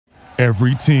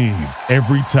Every team,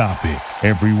 every topic,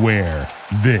 everywhere.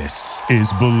 This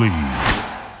is Believe.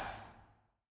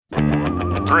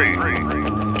 3, 2,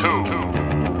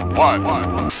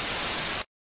 1.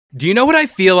 Do you know what I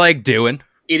feel like doing?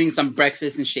 Eating some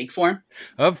breakfast in shake form?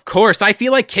 Of course, I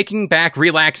feel like kicking back,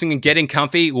 relaxing, and getting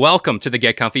comfy. Welcome to the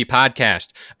Get Comfy podcast.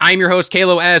 I'm your host,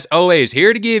 Kalo, as always,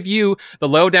 here to give you the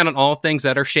lowdown on all things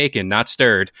that are shaken, not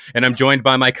stirred. And I'm joined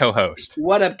by my co-host.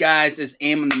 What up, guys? It's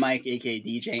Aim on the mic, aka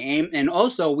DJ Aim. And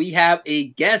also, we have a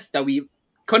guest that we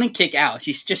couldn't kick out.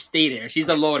 She's just stayed there. She's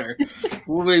a loader. You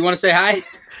want to say hi?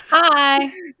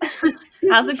 Hi.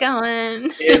 How's it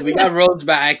going? Yeah, we got Rhodes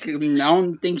back. I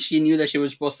don't think she knew that she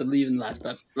was supposed to leave in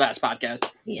the last podcast.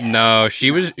 Yeah. No,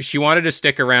 she wanted to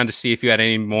stick around to see if you had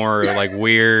any more like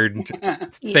weird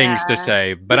things to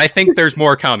say. But I think there's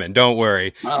more coming. Don't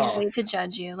worry. Can't wait to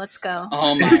judge you. Let's go.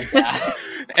 Oh my god.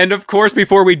 And of course,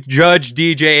 before we judge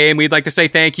DJ Aim, we'd like to say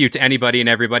thank you to anybody and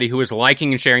everybody who is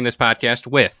liking and sharing this podcast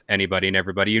with anybody and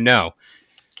everybody you know.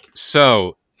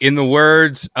 So, in the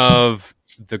words of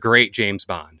the great James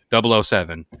Bond,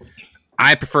 007,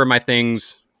 I prefer my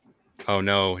things. Oh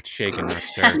no, it's shaken, not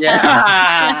stirred.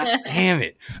 Yeah. Damn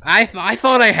it! I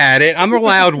thought I had it. I'm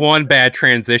allowed one bad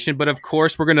transition, but of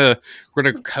course we're gonna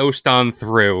coast on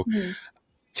through.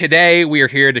 Today we are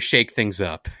here to shake things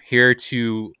up, here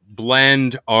to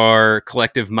blend our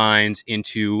collective minds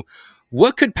into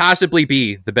what could possibly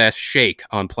be the best shake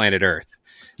on planet Earth.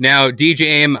 Now, DJ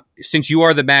Aim, since you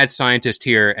are the mad scientist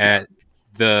here at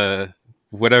the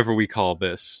whatever we call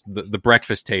this, the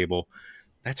breakfast table.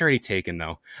 That's already taken,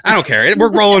 though. I don't care. We're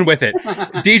rolling with it.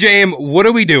 DJ Aim, what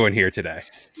are we doing here today?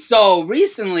 So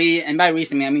recently, and by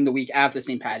recently, I mean the week after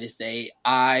St. Patrick's Day,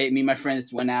 me and my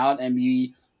friends went out and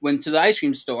we went to the ice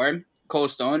cream store,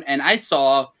 Cold Stone, and I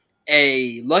saw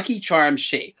a Lucky Charms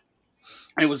shake.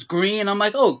 And it was green. I'm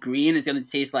like, oh, green is going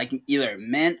to taste like either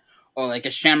mint or like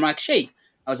a shamrock shake.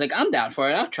 I was like, I'm down for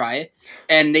it. I'll try it.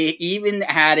 And they even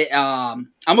had it. I'm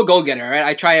a go-getter, right?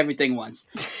 I try everything once.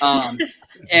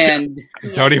 And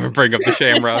don't even bring up the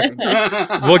shamrock.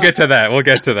 We'll get to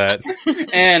that.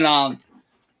 And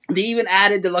they even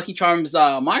added the Lucky Charms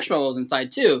marshmallows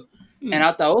inside too. And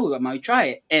I thought, oh, I might try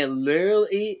it. And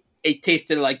literally, it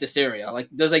tasted like the cereal. Like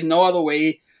there's like no other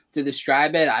way to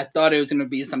describe it. I thought it was gonna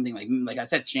be something like I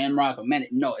said, shamrock or mint.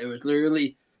 No, it was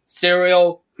literally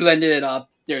cereal, blended it up.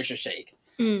 There's your shake.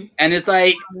 And it's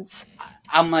like,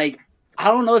 I'm like, I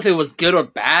don't know if it was good or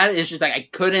bad. It's just like I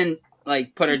couldn't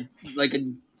like I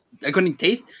couldn't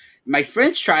taste. My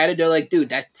friends tried it. They're like, dude,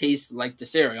 that tastes like the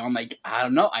cereal. I'm like, I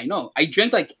don't know. I know. I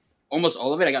drank like almost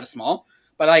all of it. I got a small,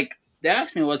 but like they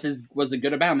asked me was it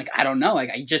good or bad? I'm like, I don't know.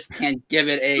 Like I just can't give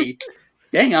it a.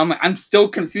 Dang, I'm still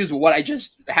confused with what I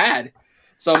just had.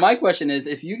 So my question is,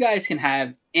 if you guys can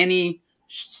have any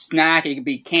snack, it could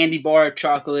be candy bar,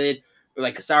 chocolate, or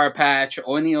like a Sour Patch,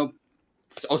 or any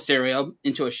cereal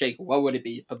into a shake, what would it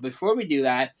be? But before we do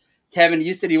that, Kevin,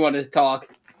 you said you wanted to talk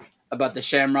about the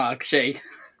Shamrock Shake.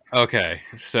 Okay,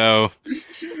 so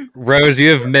Rose,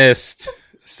 you have missed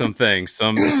some things,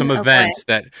 some events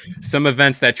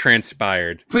that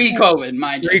transpired pre-COVID,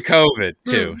 mind you. Pre-COVID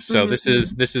too. So this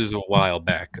is a while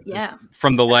back. Yeah,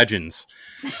 from the legends.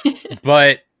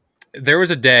 But there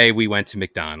was a day we went to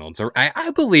McDonald's, or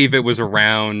I believe it was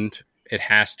around. It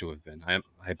has to have been.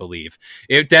 I believe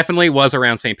it definitely was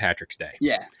around St. Patrick's Day.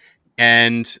 Yeah,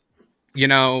 and you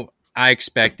know, I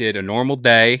expected a normal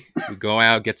day. We go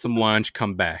out, get some lunch,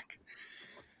 come back.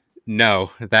 No,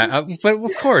 but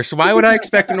of course, why would I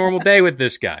expect a normal day with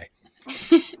this guy?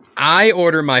 I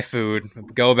order my food,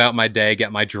 go about my day,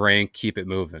 get my drink, keep it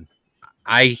moving.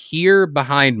 I hear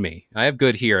behind me. I have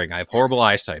good hearing. I have horrible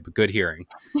eyesight, but good hearing.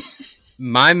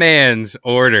 My man's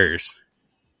orders.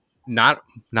 Not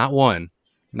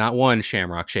one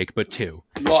Shamrock Shake, but two.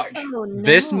 Large. Oh, no.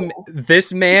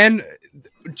 This man,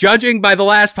 judging by the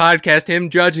last podcast, him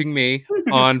judging me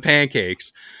on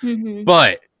pancakes,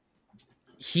 but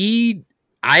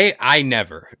I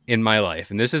never in my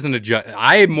life, and this isn't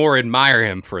I more admire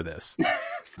him for this.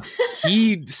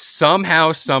 He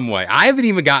somehow, some way, I haven't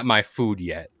even got my food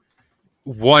yet.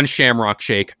 One Shamrock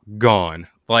Shake gone,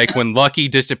 like when Lucky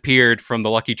disappeared from the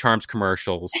Lucky Charms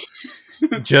commercials.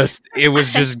 It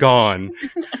was just gone.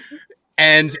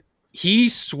 And he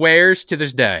swears to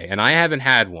this day, and I haven't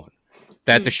had one,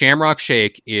 that the Shamrock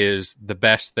Shake is the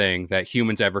best thing that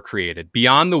humans ever created.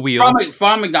 Beyond the wheel.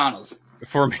 From McDonald's.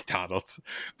 For McDonald's.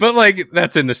 But like,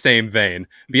 that's in the same vein.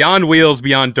 Beyond wheels,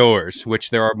 beyond doors, which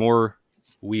there are more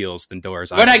wheels than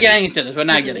doors. We're not getting into this. We're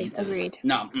not getting into Agreed. this.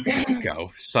 No.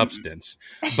 Go. Substance.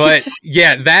 But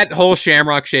yeah, that whole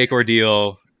Shamrock Shake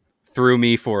ordeal threw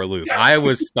me for a loop. I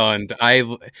was stunned.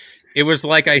 It was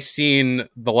like I seen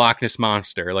the Loch Ness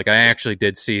Monster. Like I actually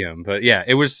did see him. But yeah,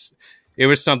 it was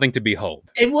something to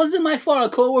behold. It wasn't my fault. Our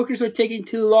coworkers were taking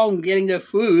too long getting their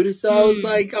food, so I was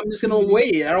like, I'm just gonna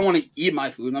wait. I don't want to eat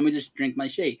my food. Let me just drink my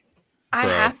shake. I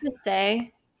Bro. have to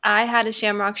say, I had a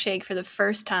Shamrock Shake for the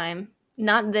first time.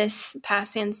 Not this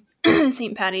past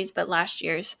St. Patty's, but last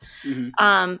year's. Mhm.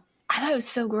 I thought it was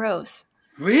so gross.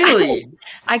 Really?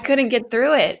 I couldn't get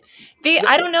through it.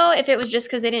 I don't know if it was just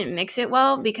because they didn't mix it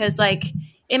well, because like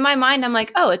in my mind, I'm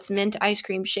like, oh, it's mint ice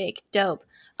cream shake. Dope.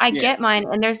 I get mine,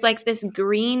 and there's like this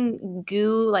green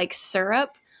goo like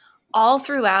syrup all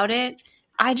throughout it.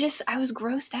 I was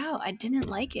grossed out. I didn't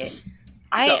like it.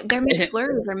 Their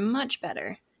McFlurries are much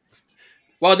better.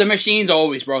 Well, the machine's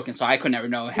always broken, so I could never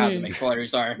know how the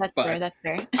McFlurries are. That's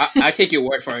fair. I take your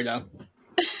word for it, though.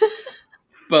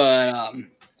 But,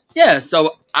 yeah,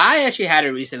 so I actually had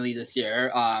it recently this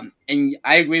year, and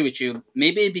I agree with you.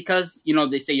 Maybe because,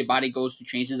 they say your body goes through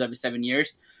changes every 7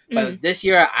 years. But this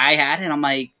year I had it, and I'm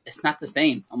like, it's not the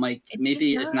same. I'm like,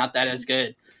 maybe it's not that as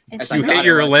good. You hit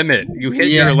your limit. You hit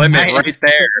your limit right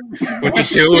there with the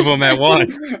two of them at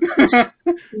once.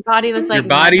 Your body was like, your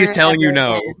body's telling you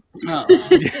no.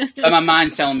 But my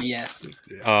mind's telling me yes.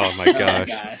 Oh my gosh.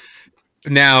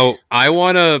 Now, I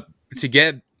want to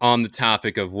get on the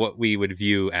topic of what we would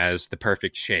view as the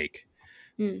perfect shake.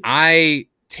 I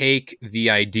take the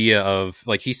idea of,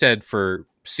 like he said, for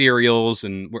cereals,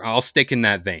 and I'll stick in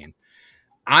that vein.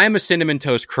 I'm a Cinnamon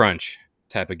Toast Crunch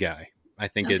type of guy. I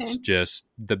think it's just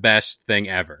the best thing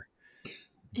ever.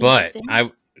 But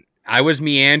I was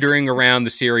meandering around the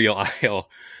cereal aisle,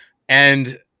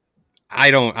 and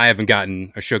I haven't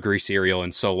gotten a sugary cereal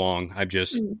in so long.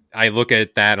 I look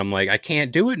at that, I'm like, I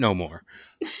can't do it no more.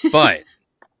 But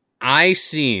I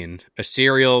seen a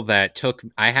cereal that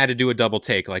I had to do a double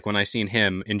take, like when I seen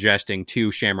him ingesting 2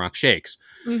 Shamrock Shakes.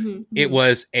 It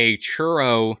was a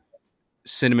churro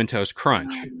Cinnamon Toast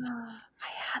Crunch. I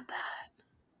had that.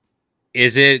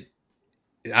 Is it?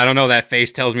 I don't know. That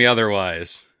face tells me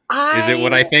otherwise. Is it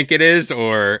what I think it is,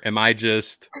 or am I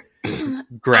just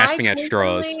grasping at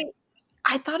straws?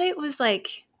 I thought it was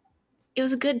it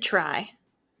was a good try.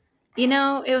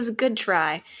 It was a good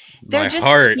try. They're just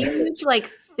huge,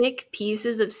 thick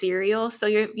pieces of cereal, so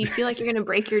you feel like you're going to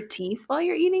break your teeth while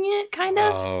you're eating it, kind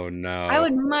of. Oh, no. I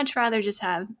would much rather just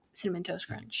have Cinnamon Toast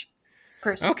Crunch,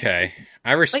 personally. Okay.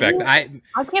 I respect that.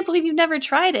 I can't believe you've never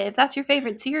tried it if that's your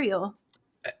favorite cereal.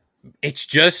 It's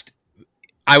just,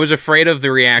 I was afraid of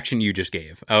the reaction you just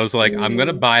gave. I was like, I'm going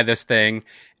to buy this thing,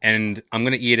 and I'm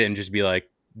going to eat it and just be like,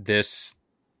 this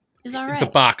is all right. The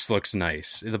box looks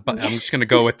nice. I'm just going to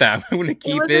go with that. I'm going to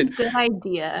keep it. It was a good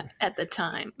idea at the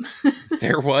time.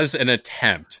 There was an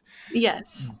attempt.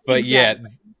 Yes. But yeah,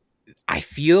 I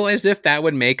feel as if that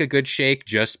would make a good shake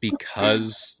just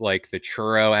because, the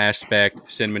churro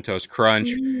aspect, Cinnamon Toast Crunch.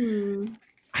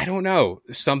 I don't know.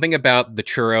 Something about the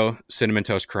churro Cinnamon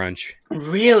Toast Crunch.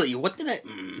 Really? What did I...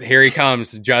 Here he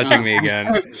comes, judging me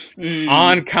again.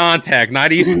 On contact,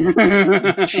 not even...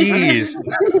 Jeez.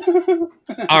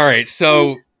 All right,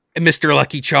 so, Mr.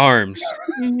 Lucky Charms.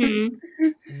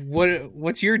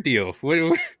 What's your deal? What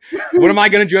am I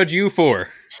going to judge you for?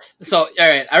 So, all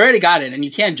right, I already got it, and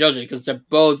you can't judge it because they're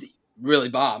both really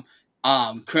bomb.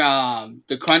 The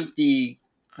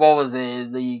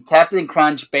Captain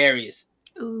Crunch berries.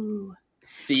 Ooh.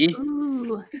 See?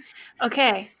 Ooh.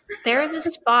 Okay. There is a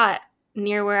spot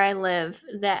near where I live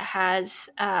that has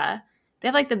they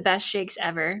have the best shakes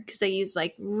ever because they use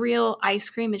real ice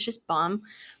cream. It's just bomb.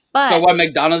 But so what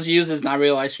McDonald's uses is not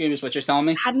real ice cream, is what you're telling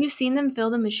me? Have you seen them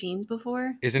fill the machines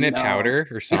before? Isn't it powder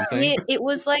or something? It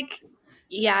was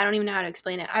yeah, I don't even know how to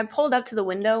explain it. I pulled up to the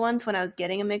window once when I was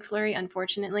getting a McFlurry,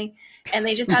 unfortunately, and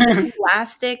they just had this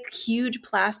huge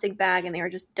plastic bag, and they were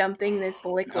just dumping this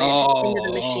liquid into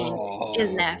the machine. It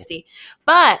is nasty.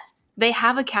 But they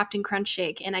have a Captain Crunch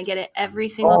shake, and I get it every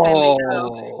single time I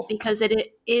go because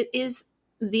it is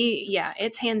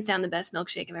it's hands down the best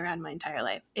milkshake I've ever had in my entire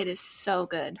life. It is so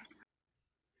good.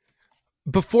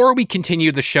 Before we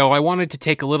continue the show, I wanted to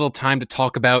take a little time to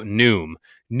talk about Noom.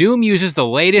 Noom uses the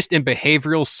latest in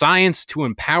behavioral science to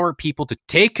empower people to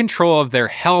take control of their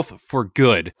health for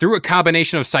good through a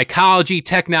combination of psychology,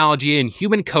 technology, and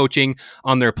human coaching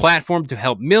on their platform to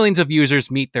help millions of users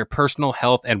meet their personal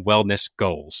health and wellness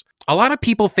goals. A lot of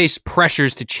people face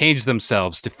pressures to change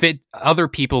themselves to fit other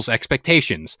people's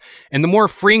expectations, and the more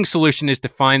freeing solution is to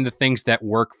find the things that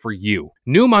work for you.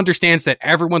 Noom understands that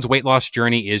everyone's weight loss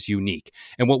journey is unique,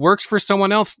 and what works for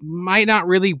someone else might not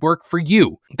really work for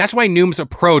you. That's why Noom's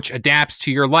approach approach adapts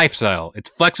to your lifestyle. It's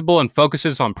flexible and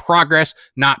focuses on progress,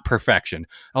 not perfection,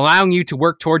 allowing you to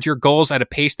work towards your goals at a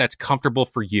pace that's comfortable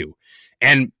for you.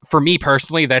 And for me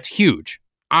personally, that's huge.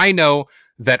 I know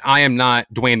that I am not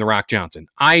Dwayne The Rock Johnson.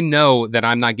 I know that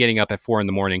I'm not getting up at 4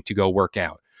 a.m. to go work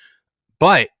out.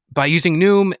 But by using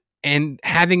Noom and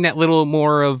having that little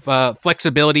more of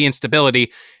flexibility and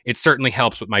stability, it certainly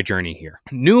helps with my journey here.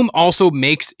 Noom also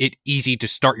makes it easy to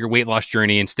start your weight loss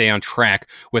journey and stay on track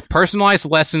with personalized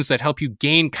lessons that help you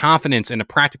gain confidence and a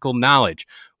practical knowledge,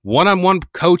 one-on-one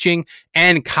coaching,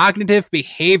 and cognitive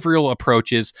behavioral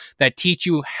approaches that teach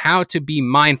you how to be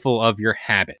mindful of your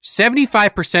habits.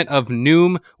 75% of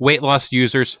Noom weight loss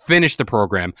users finished the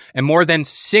program, and more than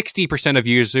 60% of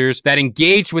users that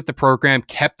engaged with the program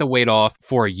kept the weight off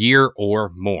for a year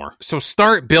or more. So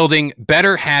start building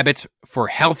better habits for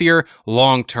healthier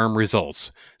long-term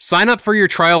results. Sign up for your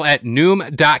trial at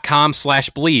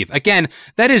Noom.com/believe. Again,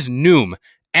 that is Noom,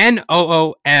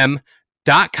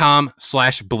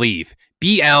 Noom.com/believe.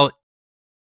 BL.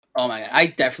 Oh my god, I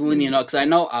definitely need to know, because I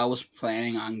know I was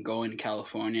planning on going to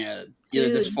California either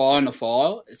this fall or in the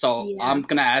fall. So Yeah. I'm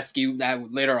gonna ask you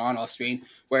that later on off screen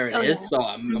where it is. Yeah. So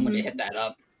I'm gonna hit that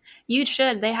up. You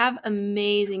should. They have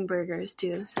amazing burgers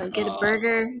too. So get a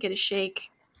burger, get a shake.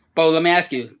 But let me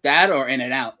ask you, that or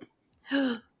In-N-Out?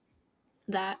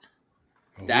 That.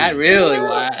 That really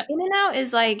what? In-N-Out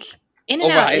is like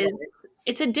In-N-Out Overhyped? is.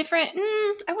 It's a different.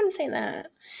 I wouldn't say that.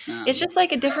 It's just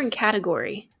like a different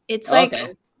category. It's like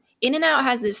Okay. In-N-Out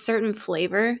has this certain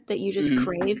flavor that you just Mhm.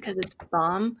 crave because it's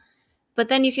bomb. But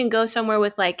then you can go somewhere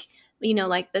with like, you know,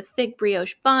 like the thick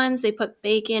brioche buns. They put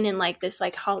bacon and like this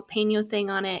like jalapeno thing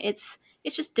on it. It's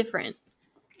just different.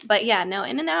 But yeah, no,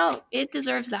 In-N-Out, it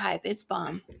deserves the hype. It's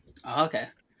bomb. Okay.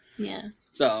 Yeah.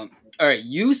 So, all right,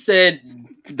 you said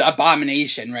the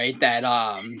abomination, right? That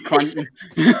crunch.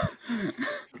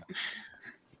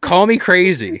 Call me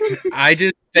crazy. I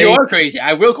just You think, are crazy.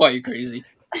 I will call you crazy.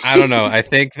 I don't know. I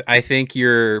think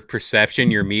your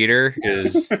perception, your meter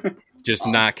is just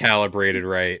not calibrated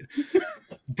right.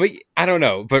 But I don't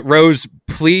know. But Rose,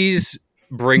 please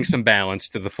bring some balance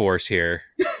to the force here.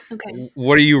 Okay.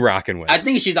 What are you rocking with? I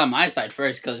think she's on my side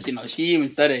first because she even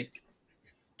said it.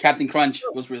 Captain Crunch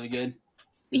was really good.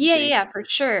 Yeah, for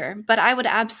sure. But I would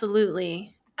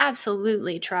absolutely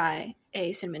try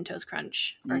a Cinnamon Toast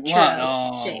Crunch or What? churro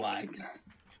Oh shake. my god!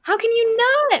 How can you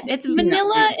not? It's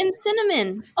vanilla and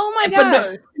cinnamon. Oh my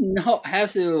god. No,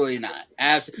 absolutely not.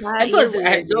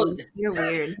 Absolutely. You're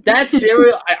weird. That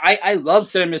cereal, I love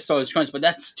Cinnamon Toast Crunch, but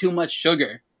that's too much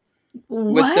sugar.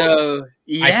 What? I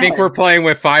think we're playing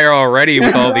with fire already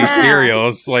with all these Yeah.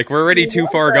 cereals. Like we're already too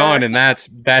far gone in that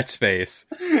space.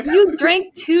 You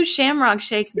drank 2 Shamrock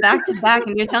shakes back to back,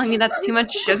 and you're telling me that's too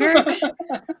much sugar?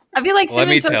 I feel like Let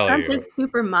me Cinnamon Toast tell Crunch you. is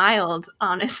super mild,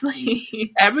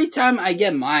 honestly. Every time I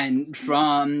get mine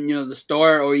from the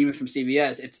store or even from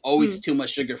CVS, it's always too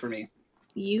much sugar for me.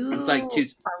 You It's like too.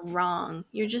 are wrong.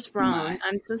 You're just wrong. My.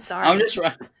 I'm so sorry. I'm just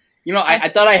right. I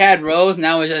thought I had Rose.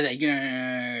 Now it's just like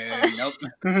nope.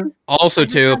 Also,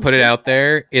 to put it out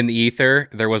there in the ether,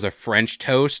 there was a French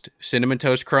toast, Cinnamon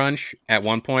Toast Crunch at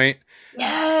one point.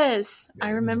 Yes, I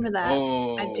remember that.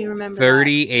 Oh. I do remember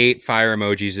 38 fire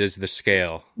emojis is the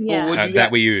scale that. Yeah. Would you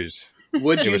that we use.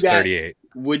 Would It you was guys? 38.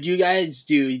 Would you guys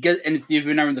do? And if you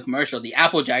remember the commercial, the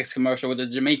Apple Jacks commercial with the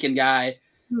Jamaican guy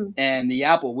and the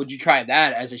apple, would you try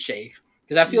that as a shake?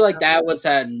 Because I feel like that was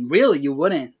really you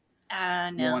wouldn't.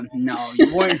 No. No,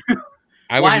 you wouldn't.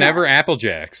 I was Why not? never Apple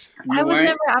Jacks. I was weren't?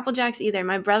 never Apple Jacks either.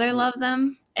 My brother loved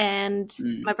them, and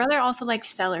my brother also liked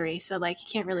celery, so like you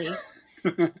can't really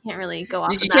go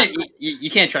off. You of can't. that. You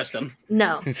can't trust them.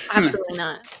 No, absolutely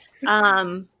not.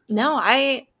 No,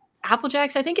 Apple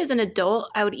Jacks. I think as an adult,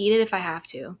 I would eat it if I have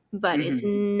to, but it's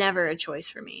never a choice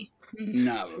for me.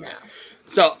 No.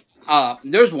 So,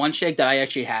 there's one shake that I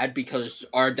actually had because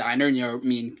our diner near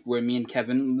where me and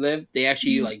Kevin live, they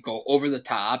actually like go over the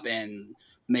top and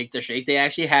make the shake. They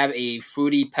actually have a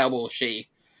fruity pebble shake,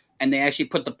 and they actually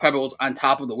put the pebbles on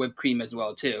top of the whipped cream as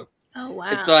well too. Oh wow!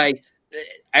 It's like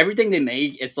everything they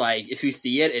make. It's like if you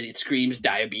see it, it screams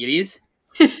diabetes.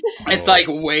 It's like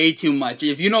way too much.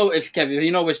 If Kevin, if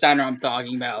you know which diner I'm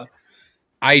talking about.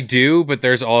 I do, but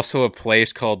there's also a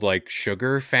place called like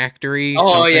Sugar Factory.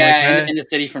 Oh something yeah, like that. in the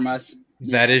city from us.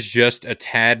 That is just a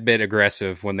tad bit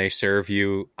aggressive when they serve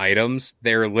you items.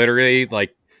 They're literally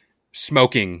like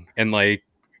smoking and like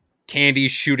candy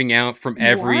shooting out from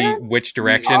every which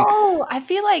direction. Oh, I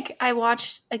feel like I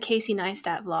watched a Casey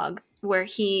Neistat vlog where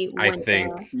he went there.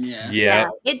 Yeah.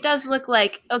 It does look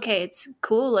like, okay, it's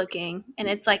cool looking, and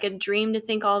it's like a dream to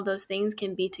think all of those things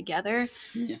can be together.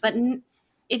 Yeah. But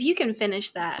if you can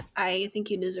finish that, I think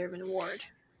you deserve an award.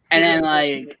 And then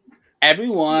like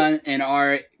everyone in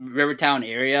our Rivertown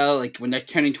area, like when they're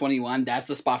turning 21, that's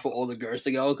the spot for all the girls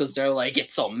to go because they're like,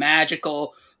 it's so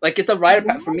magical. Like it's a rite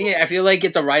of for me. I feel like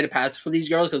it's a rite of passage for these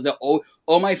girls because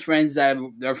all my friends that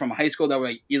they're from high school that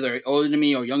were either older than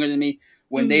me or younger than me.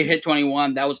 When they hit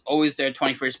 21, that was always their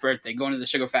 21st birthday, going to the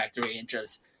Sugar Factory and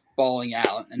just balling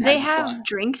out. And they have fun.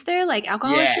 Drinks there, like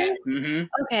alcoholic drinks?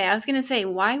 Mm-hmm. Okay, I was going to say,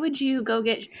 why would you go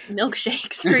get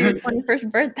milkshakes for your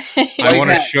 21st birthday? I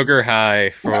want a sugar high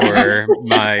for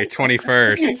my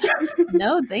 21st.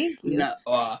 No, thank you. No,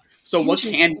 so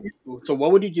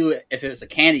what would you do if it was a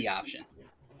candy option?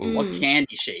 What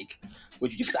candy shake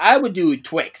would you do? 'Cause I would do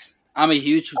Twix. I'm a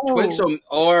huge Twix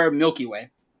or Milky Way.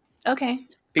 Okay.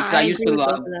 Because I used to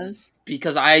love those.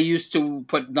 Because I used to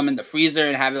put them in the freezer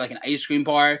and have it like an ice cream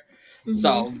bar. Mm-hmm.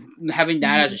 So having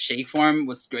that as a shake form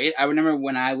was great. I remember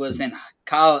when I was in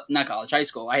high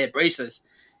school, I had braces,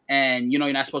 and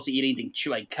you're not supposed to eat anything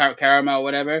like caramel or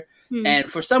whatever. Mm-hmm. And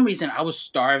for some reason, I was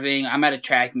starving. I'm at a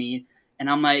track meet, and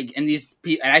I'm like, and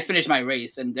I finished my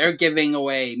race, and they're giving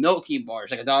away Milky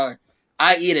bars like $1.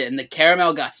 I eat it, and the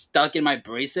caramel got stuck in my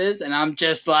braces, and I'm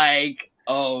just like,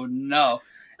 oh no.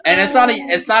 And it's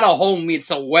not a whole meat, it's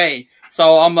a whey.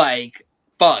 So I'm like,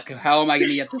 fuck, how am I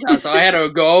going to get this out? So I had to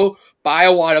go buy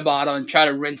a water bottle and try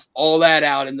to rinse all that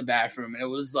out in the bathroom. And it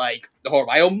was like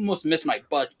horrible. I almost missed my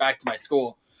bus back to my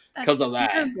school because of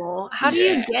that. Terrible. How do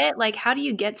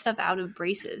you get stuff out of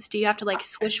braces? Do you have to like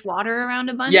swish water around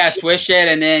a bunch? Yeah, swish it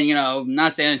and then,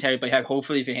 not sanitary, but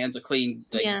hopefully if your hands are clean,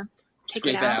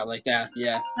 scrape it out like that.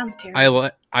 Yeah. Sounds terrible.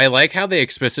 I like how they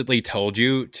explicitly told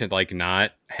you to like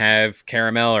not have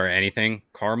caramel or anything.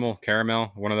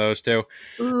 Caramel, one of those two.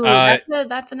 Ooh,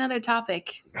 that's another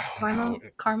topic.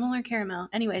 Caramel or caramel.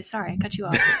 Anyway, sorry, I cut you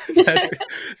off.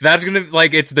 that's gonna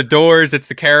it's the Doors, it's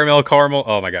the caramel.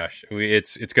 Oh my gosh,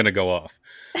 it's gonna go off.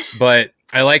 But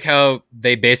I like how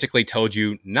they basically told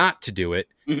you not to do it,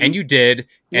 and you did,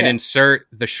 and insert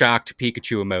the shocked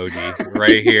Pikachu emoji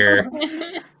right here.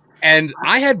 And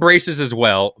I had braces as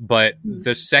well, but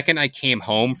the second I came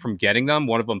home from getting them,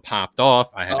 one of them popped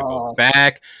off. I had to go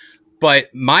back.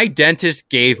 But my dentist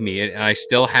gave me it, and I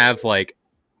still have like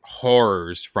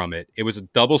horrors from it. It was a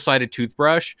double-sided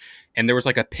toothbrush, and there was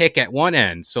like a pick at one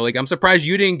end. So like I'm surprised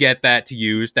you didn't get that to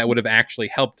use. That would have actually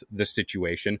helped the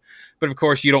situation. But of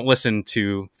course, you don't listen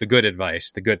to the good advice,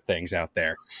 the good things out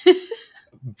there.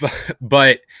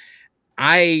 But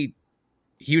he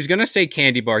was going to say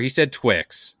candy bar. He said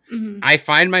Twix. Mm-hmm. I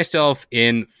find myself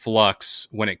in flux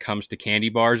when it comes to candy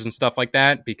bars and stuff like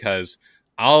that because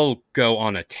I'll go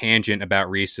on a tangent about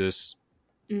Reese's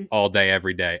all day,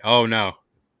 every day. Oh, no.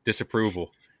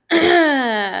 Disapproval.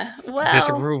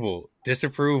 Disapproval.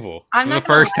 I'm for not the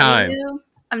first time.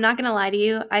 I'm not going to lie to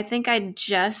you. I think I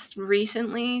just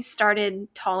recently started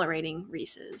tolerating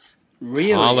Reese's.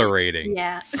 Really? Tolerating.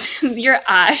 Yeah. Your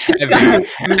eye.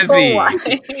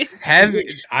 Heavy.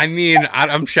 I mean,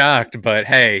 I'm shocked, but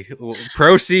hey,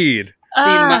 proceed.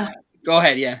 Go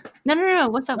ahead, yeah. No.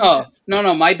 What's up?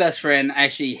 No. My best friend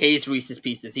actually hates Reese's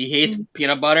Pieces. He hates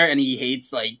peanut butter, and he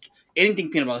hates, like, anything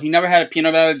peanut butter. He never had a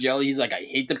peanut butter jelly. He's like, I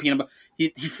hate the peanut butter.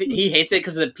 He hates it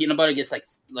because the peanut butter gets, like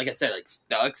I said, like,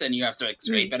 stuck, and you have to, like,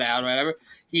 scrape it out or whatever.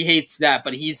 He hates that,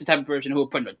 but he's the type of person who will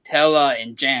put Nutella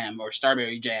and jam or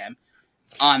strawberry jam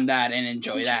on that and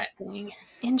enjoy that.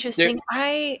 Interesting.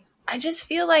 I just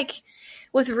feel like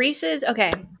with Reese's,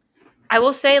 okay, I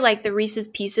will say like the Reese's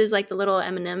Pieces, like the little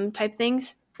M&M type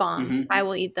things, bomb. Mm-hmm. I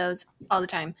will eat those all the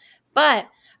time. But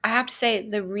I have to say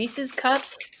the Reese's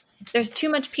Cups, there's too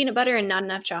much peanut butter and not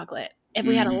enough chocolate. If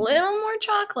we had a little more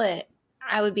chocolate,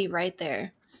 I would be right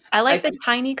there. I like the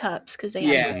tiny cups because they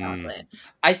have more chocolate.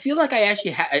 I feel like I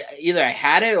actually either I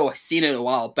had it or seen it a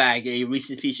while back, a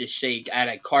Reese's Pieces shake at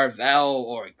a Carvel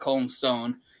or a Cold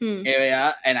Stone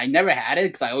area, and I never had it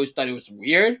because I always thought it was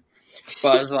weird.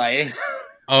 But I was like...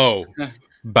 Oh,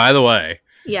 by the way,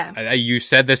 yeah, you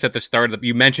said this at the start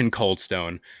you mentioned Cold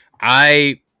Stone.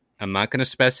 I'm not going to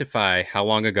specify how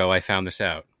long ago I found this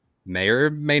out. May or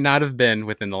may not have been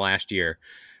within the last year.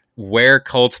 Where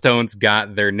Cold Stones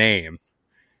got their name.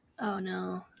 Oh,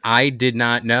 no. I did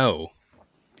not know.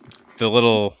 The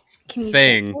little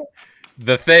thing.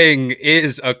 The thing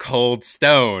is a Cold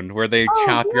Stone where they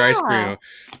chop your ice cream.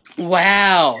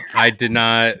 Wow. I did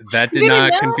not. That did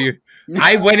not compute.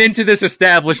 I went into this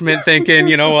establishment thinking,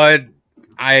 you know what?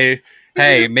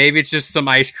 Maybe it's just some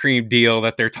ice cream deal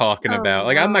that they're talking about.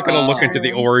 Like, I'm not going to look into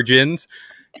the origins.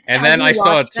 And then you I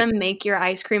saw watched them make your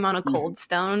ice cream on a cold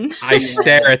stone. I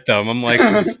stare at them. I'm like,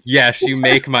 yes, you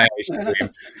make my ice cream.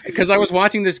 Because I was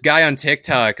watching this guy on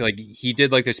TikTok, like he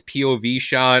did like this POV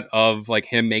shot of like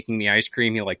him making the ice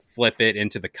cream. He'll like flip it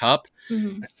into the cup.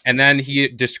 Mhm. And then he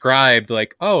described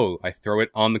like, oh, I throw it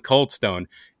on the cold stone.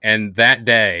 And that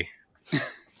day,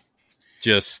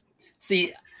 just,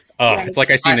 See, it's like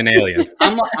I seen an alien.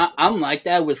 I'm like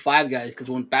that with Five Guys because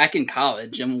when back in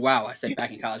college, and wow, I said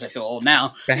back in college, I feel old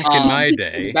now. Back in my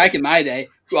day. Back in my day,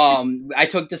 I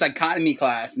took this economy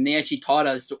class, and they actually taught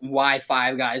us why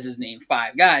Five Guys is named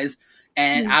Five Guys.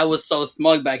 And I was so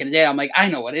smug back in the day. I'm like, I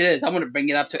know what it is. I'm going to bring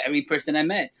it up to every person I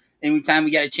met. Every time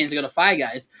we get a chance to go to Five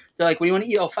Guys, they're like, what do you want to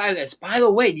eat? Oh, Five Guys. By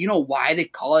the way, do you know why they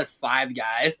call it Five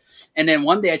Guys? And then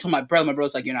one day I told my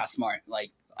brother's like, you're not smart.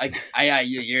 Like,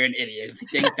 you're an idiot. If you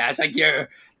think that's like your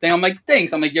thing. I'm like,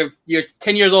 thanks. I'm like, you're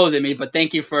 10 years older than me, but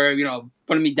thank you for,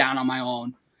 putting me down on my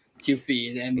own 2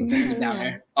 feet and putting me down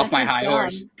there off my high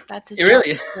horse. That's his it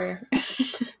really job.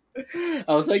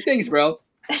 I was like, thanks, bro.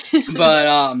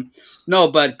 But no,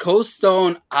 but Cold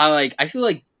Stone, I feel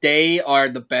like they are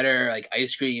the better like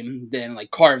ice cream than like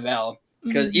Carvel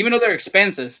because even though they're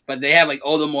expensive, but they have like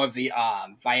all the more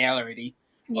variety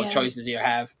of choices you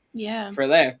have. Yeah. For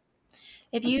there.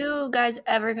 If you guys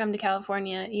ever come to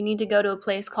California, you need to go to a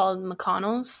place called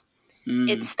McConnell's.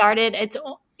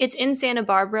 It's in Santa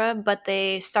Barbara, but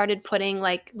they started putting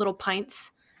like little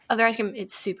pints of their ice cream.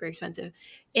 It's super expensive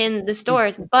in the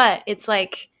stores, but it's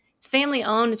like it's family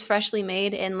owned, it's freshly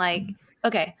made, and like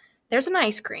there's an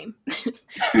ice cream.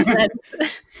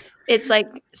 It's like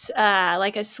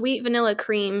a sweet vanilla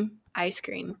cream ice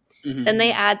cream. Mm-hmm. Then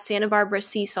they add Santa Barbara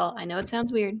sea salt. I know it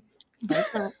sounds weird, but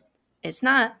it's not. It's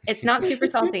not. It's not super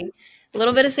salty. A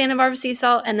little bit of Santa Barbara sea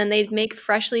salt, and then they'd make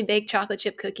freshly baked chocolate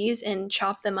chip cookies and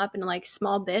chop them up into like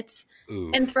small bits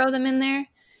and throw them in there.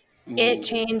 Ooh. It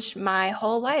changed my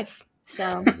whole life.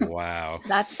 So wow,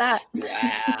 that's that.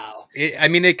 Wow.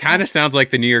 It kind of sounds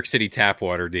like the New York City tap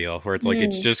water deal, where it's like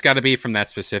it's just got to be from that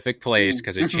specific place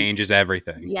because it changes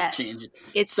everything. Yes,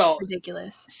 it's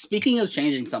ridiculous. Speaking of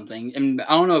changing something, and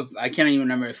I don't know, I can't even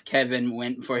remember if Kevin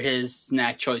went for his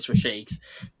snack choice for shakes,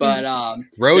 but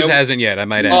Rose hasn't yet. I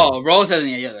might add. Oh, Rose hasn't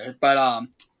yet either. But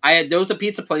there was a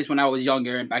pizza place when I was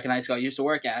younger and back in high school I used to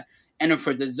work at, and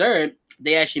for dessert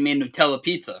they actually made Nutella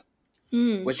pizza.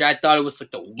 Which I thought it was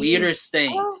like the weirdest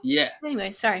thing. Oh, yeah.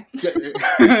 Anyway, sorry.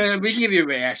 We give you a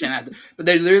reaction after. But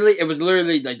it was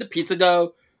literally like the pizza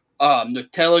dough,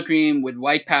 Nutella cream with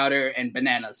white powder and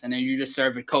bananas. And then you just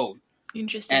serve it cold.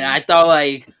 Interesting. And I thought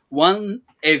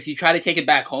if you try to take it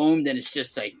back home, then it's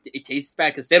just like, it tastes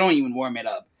bad because they don't even warm it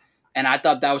up. And I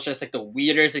thought that was just like the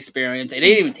weirdest experience. It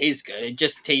didn't even taste good. It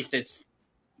just tasted,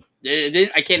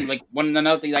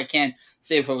 another thing I can't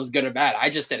say if it was good or bad. I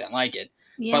just didn't like it.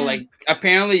 Yeah. But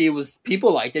apparently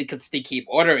people liked it because they keep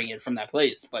ordering it from that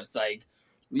place. But it's like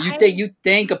you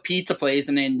think a pizza place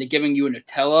and then they're giving you a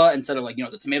Nutella instead of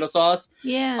the tomato sauce.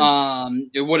 Yeah.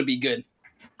 It wouldn't be good.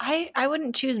 I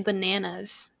wouldn't choose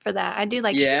bananas for that. I do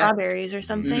strawberries or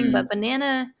something, but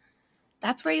banana.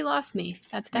 That's where you lost me.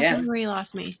 That's definitely where you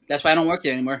lost me. That's why I don't work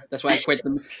there anymore. That's why I quit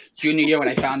the junior year when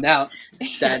I found out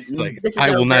that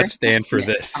I will not stand for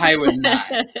this. I would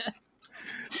not.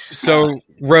 So,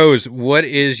 Rose, what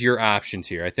is your options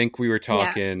here? I think we were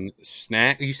talking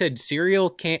snack. You said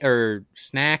cereal or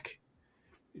snack,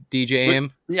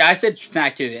 DJM? Yeah, I said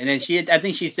snack too. And then I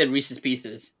think she said Reese's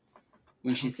Pieces.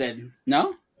 When she said,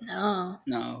 no?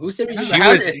 No. Who said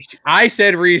Reese's? I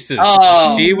said Reese's.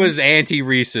 Oh. She was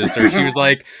anti-Reese's, or she was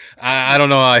like, I don't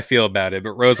know how I feel about it.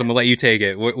 But Rose, I'm gonna let you take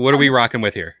it. What are we rocking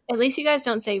with here? At least you guys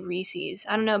don't say Reese's.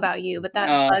 I don't know about you, but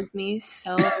that bugs me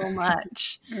so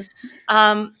much.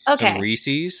 Okay.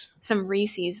 Some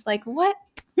Reese's. Like what?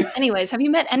 Anyways, have you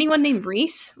met anyone named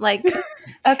Reese?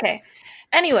 Okay.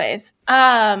 Anyways,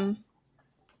 can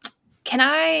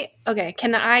I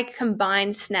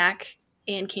combine snack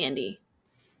and candy?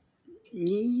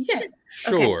 Yeah.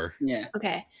 Sure. Okay. Yeah.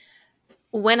 Okay.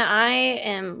 When I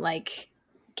am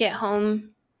get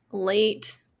home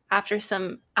late after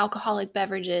some alcoholic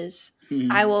beverages,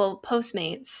 I will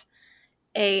Postmates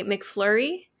a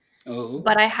McFlurry,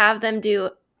 but I have them do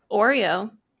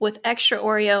Oreo with extra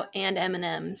Oreo and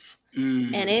M&Ms,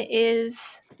 and it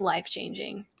is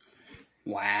life-changing.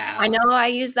 Wow. I know I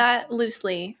use that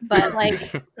loosely, but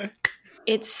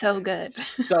it's so good.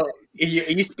 So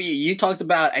you talked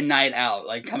about a night out,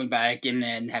 coming back and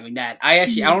then having that. I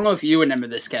don't know if you remember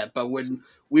this, Kev, but when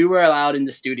we were allowed in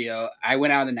the studio, I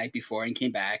went out the night before and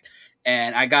came back,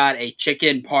 and I got a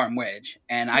chicken parm wedge,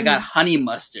 and I got honey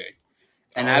mustard.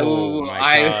 And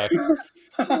my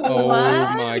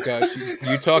gosh.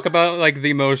 You talk about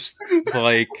the most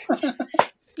like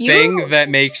thing that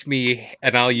makes me,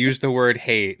 and I'll use the word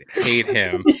hate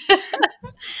him.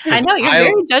 I know you're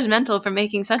very judgmental for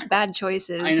making such bad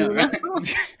choices. I know, right?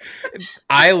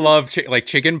 I love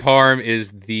chicken parm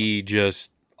is the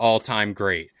just all-time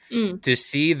great. To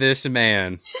see this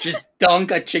man just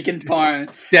dunk a chicken parm,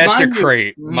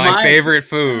 desecrate my favorite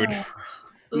food.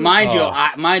 Mind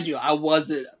you, I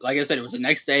wasn't, like I said, it was the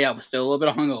next day. I was still a little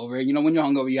bit hungover. You know, when you're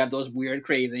hungover, you have those weird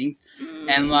cravings.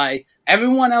 And, like,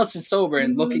 everyone else is sober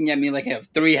and looking at me like I have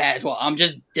 3 heads while I'm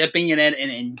just dipping in it and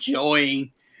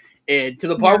enjoying it. To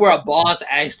the part where a boss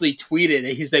actually tweeted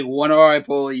it. He's like, one of our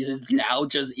employees is now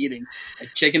just eating a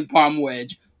chicken parm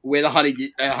wedge with a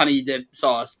honey dip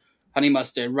sauce. Honey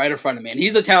mustard right in front of me. And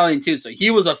he's Italian too, so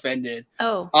he was offended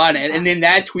on it. And then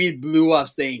that tweet blew up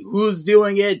saying, who's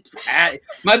doing it?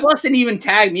 My boss didn't even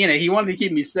tag me in it. He wanted to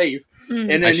keep me safe. And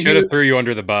then I should have threw you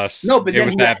under the bus. No, but it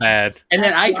was that bad. And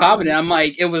then I commented, I'm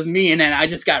like, it was me. And then I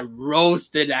just got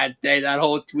roasted that day. That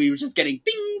whole tweet was just getting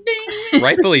ding, ding.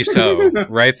 Rightfully so.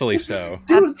 Rightfully so.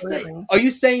 Dude, are you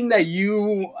saying that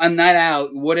you, a night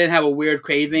out, wouldn't have a weird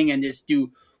craving and just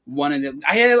do one of them?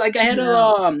 I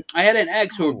had an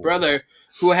ex or brother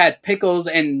who had pickles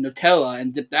and Nutella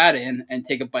and dip that in and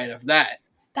take a bite of that.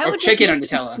 That or would chicken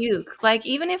just or Nutella. Puke. Like,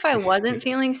 even if I wasn't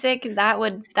feeling sick, that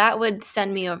would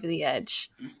send me over the edge.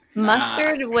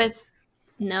 Mustard with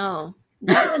no.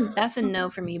 That's a no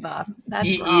for me, Bob.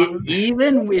 That's wrong.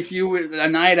 Even if you were a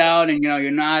night out and you're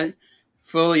not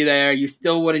fully there, you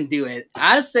still wouldn't do it.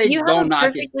 I say don't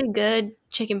knock it. Perfectly good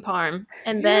chicken parm,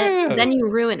 and then you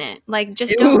ruin it. Like,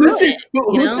 just don't ruin it.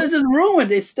 Who says it's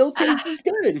ruined? It still tastes as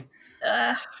good.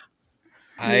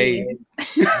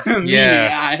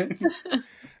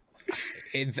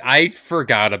 I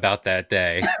forgot about that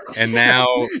day, and now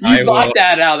you blocked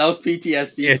that out. That was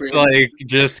PTSD. It's like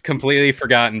just completely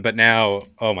forgotten. But now,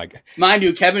 oh my god! Mind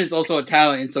you, Kevin is also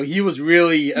Italian, so he was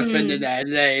really offended that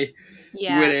day.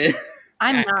 Yeah. With it.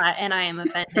 I'm not, and I am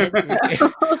offended.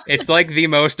 It's like the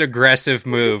most aggressive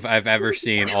move I've ever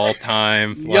seen all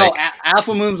time. Yo,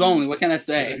 alpha moves only. What can I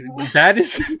say? That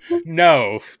is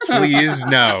no, please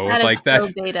no. That like is that.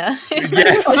 so beta.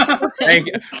 Yes, thank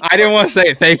you. I didn't want to say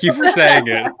it. Thank you for saying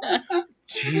it.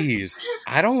 Jeez,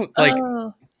 I don't like.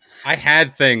 I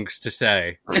had things to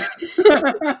say.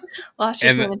 Lost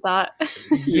your train of thought.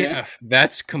 Yeah,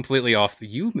 that's completely off.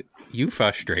 You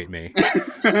frustrate me.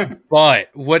 But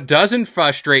what doesn't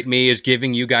frustrate me is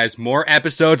giving you guys more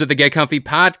episodes of the Get Comfy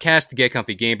podcast, the Get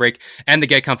Comfy Game Break, and the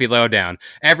Get Comfy Lowdown.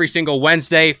 Every single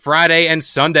Wednesday, Friday, and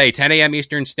Sunday, 10 a.m.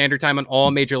 Eastern Standard Time on all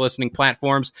major listening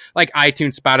platforms like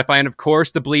iTunes, Spotify, and of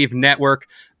course, the Believe Network.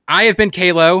 I have been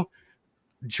Kalo,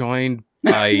 joined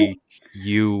by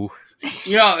you.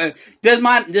 This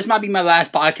might be my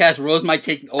last podcast. Rose might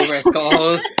take over as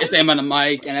co-host. It's Em on the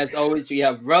mic, and as always, we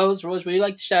have Rose. Rose, would you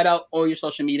like to shout out all your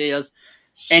social medias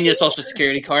and your social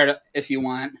security card if you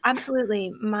want?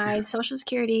 Absolutely. My social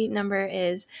security number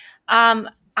is I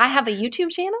have a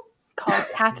YouTube channel called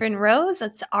Catherine Rose.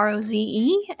 That's Roze,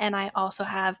 and I also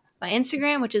have my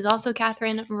Instagram, which is also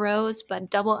Catherine Rose, but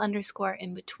 __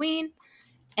 in between.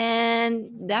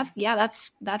 And that's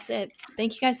it.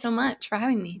 Thank you guys so much for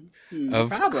having me. Of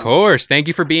course. Thank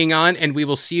you for being on, and we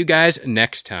will see you guys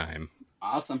next time.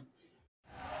 Awesome.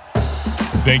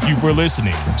 Thank you for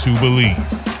listening to Believe.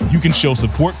 You can show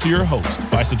support to your host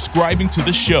by subscribing to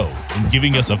the show and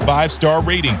giving us a 5-star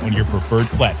rating on your preferred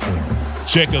platform.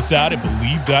 Check us out at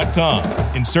Believe.com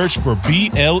and search for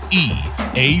BLEAV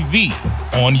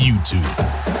on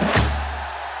YouTube.